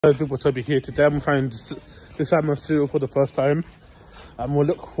People Toby here. Today I'm trying the salmon cereal for the first time. And we'll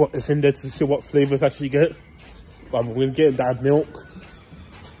look what is in there to see what flavours I actually get. But I'm going to get that milk.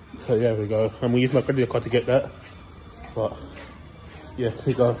 So yeah, we go. I'm going to use my credit card to get that. But yeah, here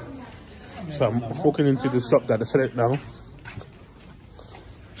we go. So I'm walking into the shop that I sell it now.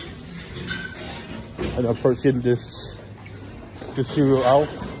 And I'm approaching this cereal aisle.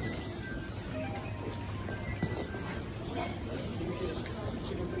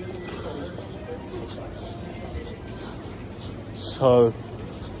 So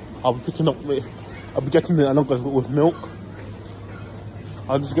I'll be picking up, I'll be getting it, I'm not going to go with milk.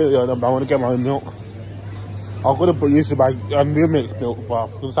 I'll just get it, I want to get my own milk. I'm going to use my real milk,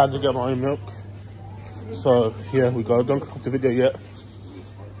 but I decided to get my own milk. So here we go, don't click off the video yet.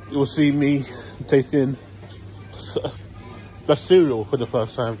 You will see me tasting the cereal for the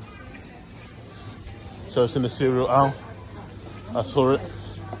first time. So it's in the cereal aisle. I saw it.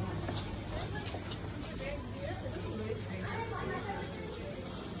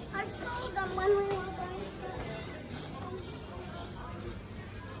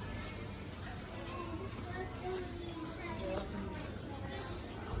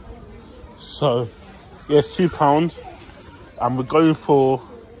 So, yeah, it's £2, and we're going for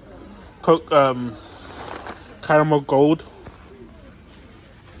caramel gold,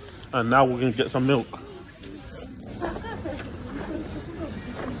 and now we're gonna get some milk.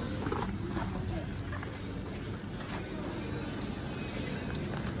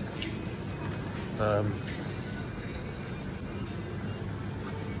 I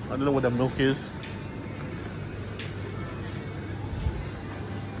don't know what that milk is.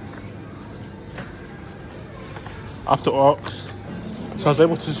 After Ox, so I was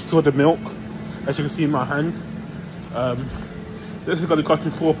able to store the milk, as you can see in my hand. This is going to cost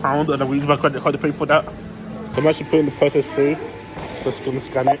me £4, and I will use my credit card to pay for that. So I'm actually putting the process through, just going to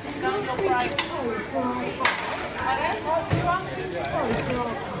scan it.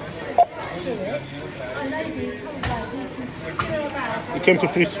 It came to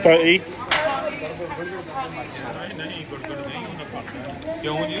 £3.30.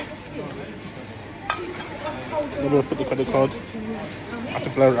 I'm going to put the credit card. I have to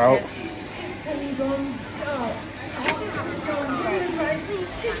blur it out.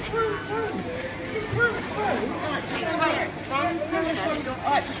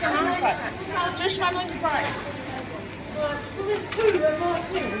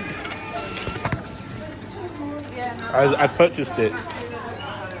 I purchased it.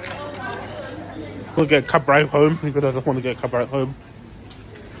 I'm going to get a cab ride home because I just want to get a cab ride home.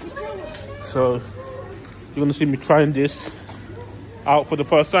 So you're going to see me trying this out for the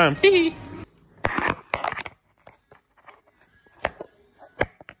first time. So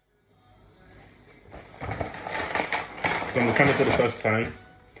I'm trying it for the first time.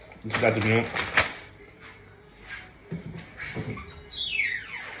 Just add the milk.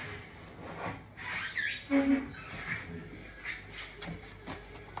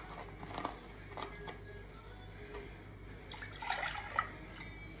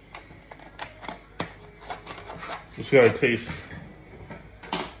 Let's see how it tastes.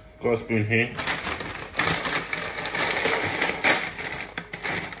 Got a spoon here.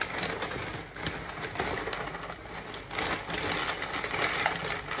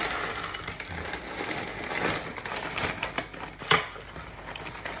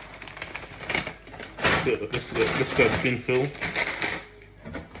 Let's get a spoonful.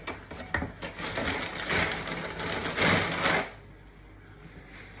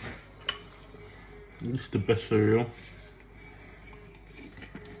 This is the best cereal.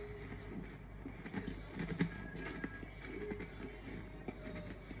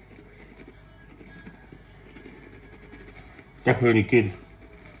 That's really good.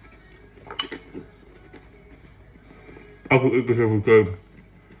 I will eat this every day.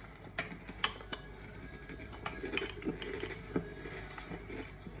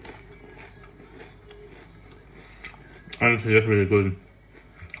 Honestly, that's really good.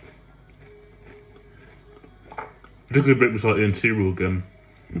 This could make me start eating cereal again.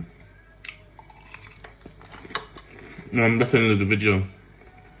 No, I'm definitely in the video.